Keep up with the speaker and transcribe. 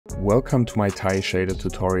Welcome to my tire shader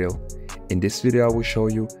tutorial. In this video I will show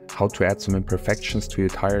you how to add some imperfections to your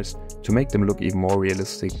tires to make them look even more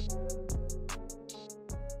realistic.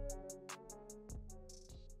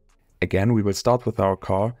 Again, we will start with our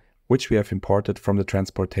car, which we have imported from the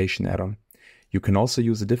transportation add-on. You can also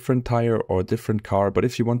use a different tire or a different car, but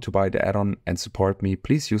if you want to buy the add-on and support me,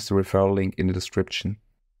 please use the referral link in the description.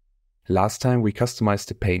 Last time we customized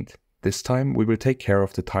the paint. This time we will take care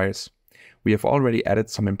of the tires. We have already added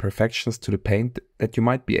some imperfections to the paint that you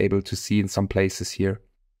might be able to see in some places here.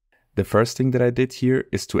 The first thing that I did here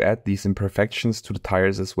is to add these imperfections to the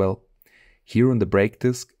tires as well, here on the brake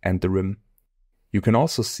disc and the rim. You can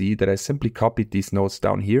also see that I simply copied these nodes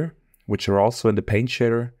down here, which are also in the paint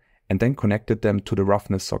shader, and then connected them to the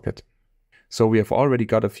roughness socket. So we have already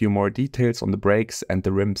got a few more details on the brakes and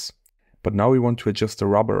the rims, but now we want to adjust the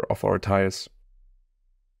rubber of our tires.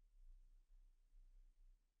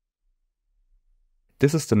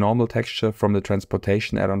 This is the normal texture from the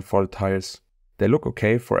transportation add-on for the tires. They look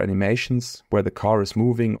okay for animations where the car is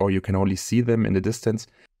moving or you can only see them in the distance,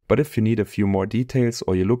 but if you need a few more details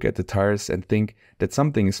or you look at the tires and think that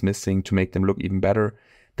something is missing to make them look even better,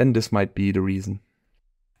 then this might be the reason.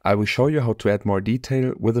 I will show you how to add more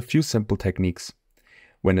detail with a few simple techniques.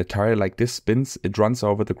 When a tire like this spins, it runs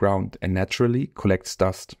over the ground and naturally collects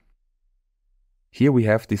dust. Here we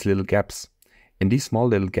have these little gaps. In these small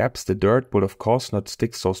little gaps, the dirt would of course not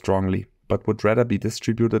stick so strongly, but would rather be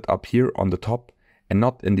distributed up here on the top and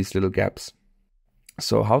not in these little gaps.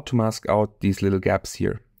 So how to mask out these little gaps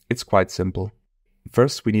here? It's quite simple.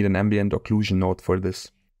 First we need an ambient occlusion node for this.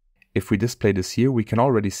 If we display this here, we can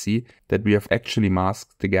already see that we have actually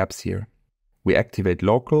masked the gaps here. We activate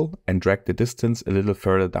local and drag the distance a little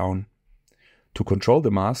further down. To control the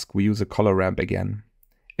mask, we use a color ramp again.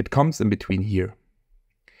 It comes in between here.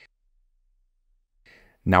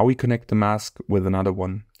 Now we connect the mask with another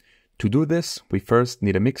one. To do this, we first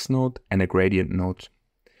need a mix node and a gradient node.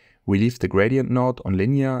 We leave the gradient node on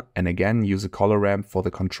linear and again use a color ramp for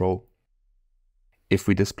the control. If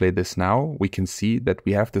we display this now, we can see that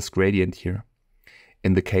we have this gradient here.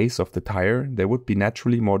 In the case of the tire, there would be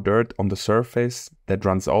naturally more dirt on the surface that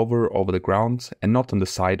runs over the ground and not on the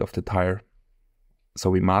side of the tire.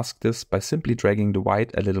 So we mask this by simply dragging the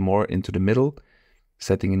white a little more into the middle,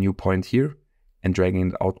 setting a new point here, and dragging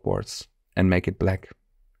it outwards and make it black.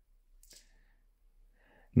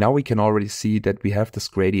 Now we can already see that we have this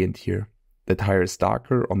gradient here. The tire is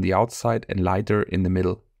darker on the outside and lighter in the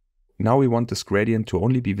middle. Now we want this gradient to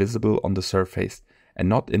only be visible on the surface and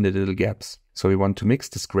not in the little gaps. So we want to mix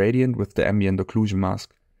this gradient with the ambient occlusion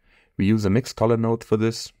mask. We use a mix color node for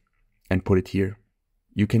this and put it here.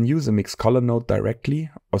 You can use a mix color node directly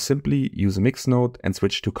or simply use a mix node and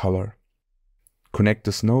switch to color. Connect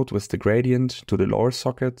this node with the gradient to the lower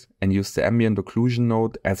socket and use the ambient occlusion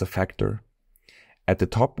node as a factor. At the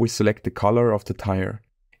top we select the color of the tire,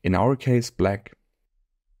 in our case black.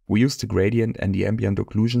 We use the gradient and the ambient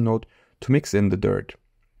occlusion node to mix in the dirt.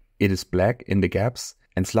 It is black in the gaps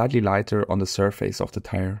and slightly lighter on the surface of the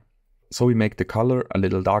tire. So we make the color a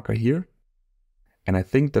little darker here, and I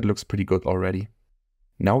think that looks pretty good already.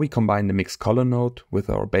 Now we combine the mix color node with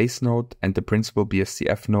our base node and the principal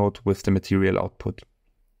BSDF node with the material output.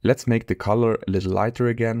 Let's make the color a little lighter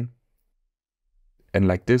again, and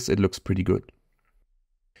like this it looks pretty good.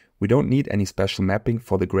 We don't need any special mapping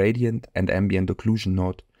for the gradient and ambient occlusion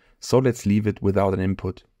node, so let's leave it without an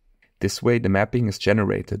input. This way the mapping is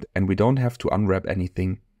generated and we don't have to unwrap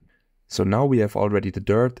anything. So now we have already the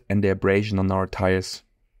dirt and the abrasion on our tires.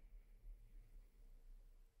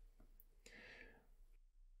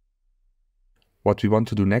 What we want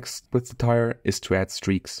to do next with the tire is to add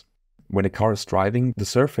streaks. When a car is driving, the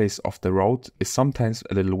surface of the road is sometimes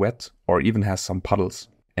a little wet or even has some puddles,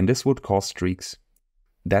 and this would cause streaks.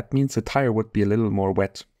 That means the tire would be a little more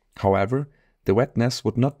wet. However, the wetness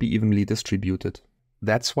would not be evenly distributed.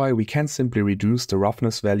 That's why we can't simply reduce the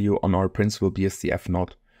roughness value on our principal BSDF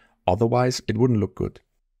node. Otherwise, it wouldn't look good.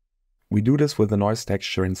 We do this with a noise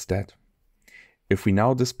texture instead. If we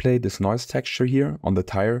now display this noise texture here on the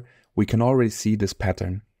tire, we can already see this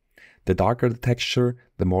pattern. The darker the texture,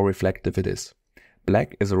 the more reflective it is.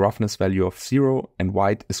 Black is a roughness value of 0 and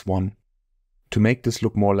white is 1. To make this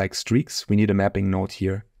look more like streaks, we need a mapping node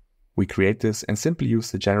here. We create this and simply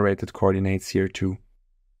use the generated coordinates here too.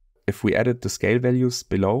 If we edit the scale values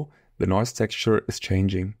below, the noise texture is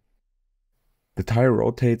changing. The tire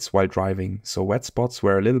rotates while driving, so wet spots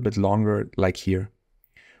were a little bit longer like here.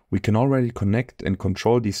 We can already connect and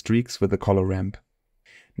control these streaks with the color ramp.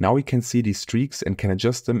 Now we can see these streaks and can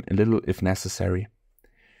adjust them a little if necessary.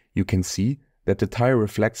 You can see that the tire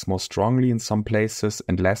reflects more strongly in some places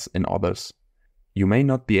and less in others. You may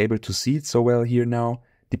not be able to see it so well here now,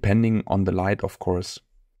 depending on the light of course.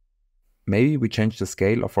 Maybe we change the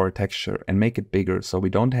scale of our texture and make it bigger so we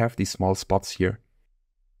don't have these small spots here.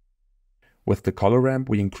 With the color ramp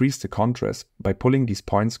we increase the contrast by pulling these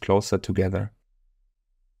points closer together.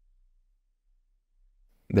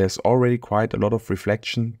 There's already quite a lot of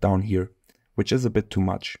reflection down here, which is a bit too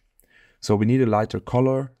much. So we need a lighter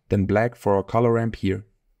color than black for our color ramp here.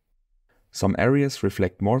 Some areas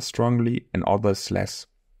reflect more strongly and others less.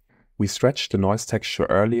 We stretched the noise texture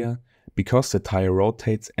earlier because the tire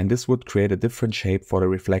rotates and this would create a different shape for the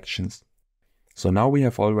reflections. So now we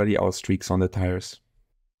have already our streaks on the tires.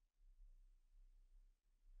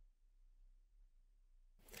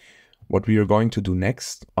 What we are going to do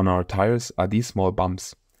next on our tires are these small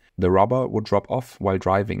bumps. The rubber would drop off while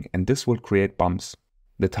driving and this would create bumps.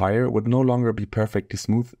 The tire would no longer be perfectly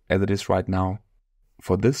smooth as it is right now.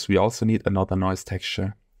 For this we also need another noise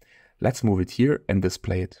texture. Let's move it here and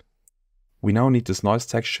display it. We now need this noise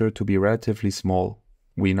texture to be relatively small.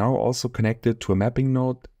 We now also connect it to a mapping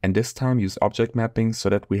node and this time use object mapping so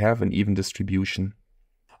that we have an even distribution.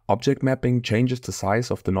 Object mapping changes the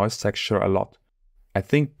size of the noise texture a lot. I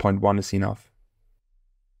think 0.1 is enough.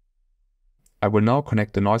 I will now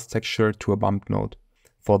connect the noise texture to a bump node.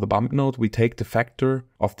 For the bump node we take the factor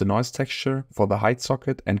of the noise texture for the height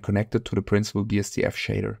socket and connect it to the principal BSDF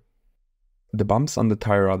shader. The bumps on the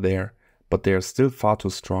tire are there, but they are still far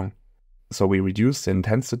too strong. So we reduce the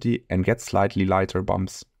intensity and get slightly lighter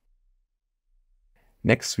bumps.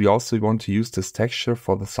 Next we also want to use this texture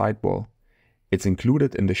for the sidewall. It's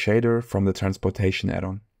included in the shader from the transportation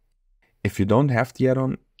add-on. If you don't have the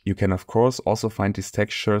add-on, you can of course also find these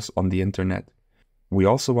textures on the internet. We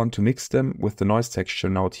also want to mix them with the noise texture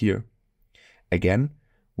node here. Again,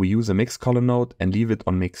 we use a mix color node and leave it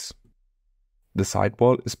on mix. The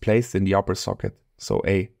sidewall is placed in the upper socket, so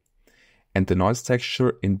A, and the noise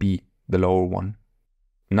texture in B, the lower one.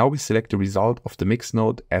 Now we select the result of the mix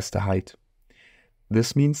node as the height.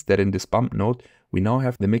 This means that in this bump node we now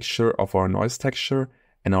have the mixture of our noise texture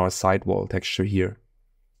and our sidewall texture here.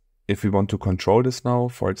 If we want to control this now,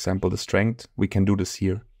 for example the strength, we can do this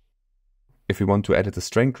here. If we want to edit the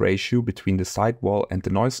strength ratio between the sidewall and the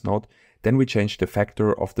noise node, then we change the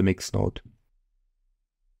factor of the mix node.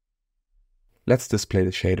 Let's display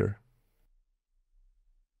the shader.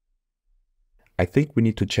 I think we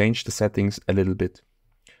need to change the settings a little bit.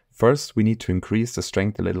 First, we need to increase the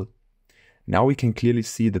strength a little. Now we can clearly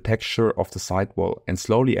see the texture of the sidewall and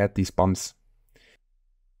slowly add these bumps.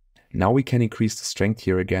 Now we can increase the strength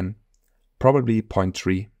here again, probably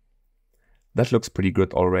 0.3. That looks pretty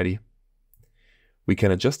good already. We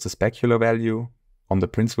can adjust the specular value on the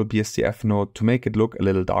principal BSDF node to make it look a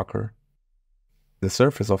little darker. The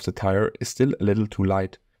surface of the tire is still a little too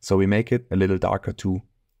light, so we make it a little darker too.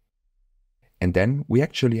 And then we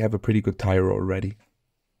actually have a pretty good tire already.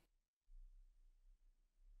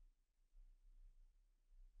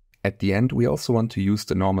 At the end we also want to use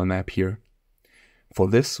the normal map here. For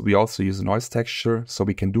this we also use a noise texture so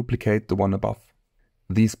we can duplicate the one above.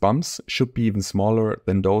 These bumps should be even smaller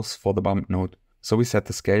than those for the bump node, so we set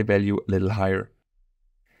the scale value a little higher.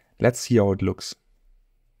 Let's see how it looks.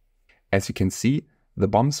 As you can see, the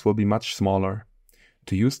bumps will be much smaller.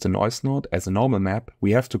 To use the noise node as a normal map,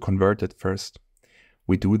 we have to convert it first.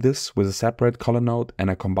 We do this with a separate color node and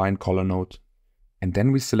a combined color node. And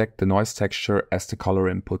then we select the noise texture as the color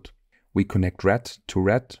input. We connect red to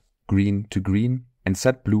red, green to green, and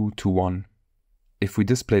set blue to 1. If we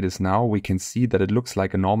display this now, we can see that it looks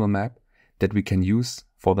like a normal map that we can use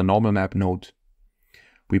for the normal map node.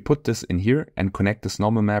 We put this in here and connect this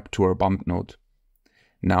normal map to our bump node.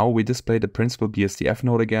 Now we display the principal BSDF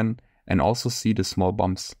node again and also see the small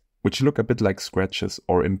bumps, which look a bit like scratches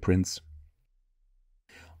or imprints.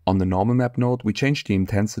 On the normal map node we change the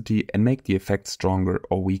intensity and make the effect stronger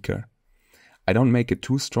or weaker. I don't make it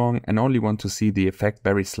too strong and only want to see the effect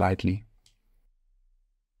very slightly.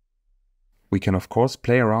 We can of course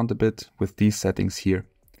play around a bit with these settings here.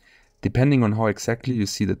 Depending on how exactly you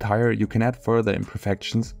see the tire, you can add further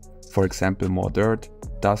imperfections, for example more dirt,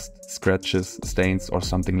 dust, scratches, stains or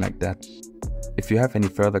something like that. If you have any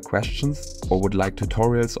further questions or would like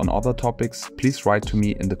tutorials on other topics, please write to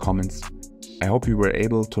me in the comments. I hope you were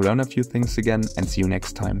able to learn a few things again and see you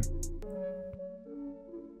next time.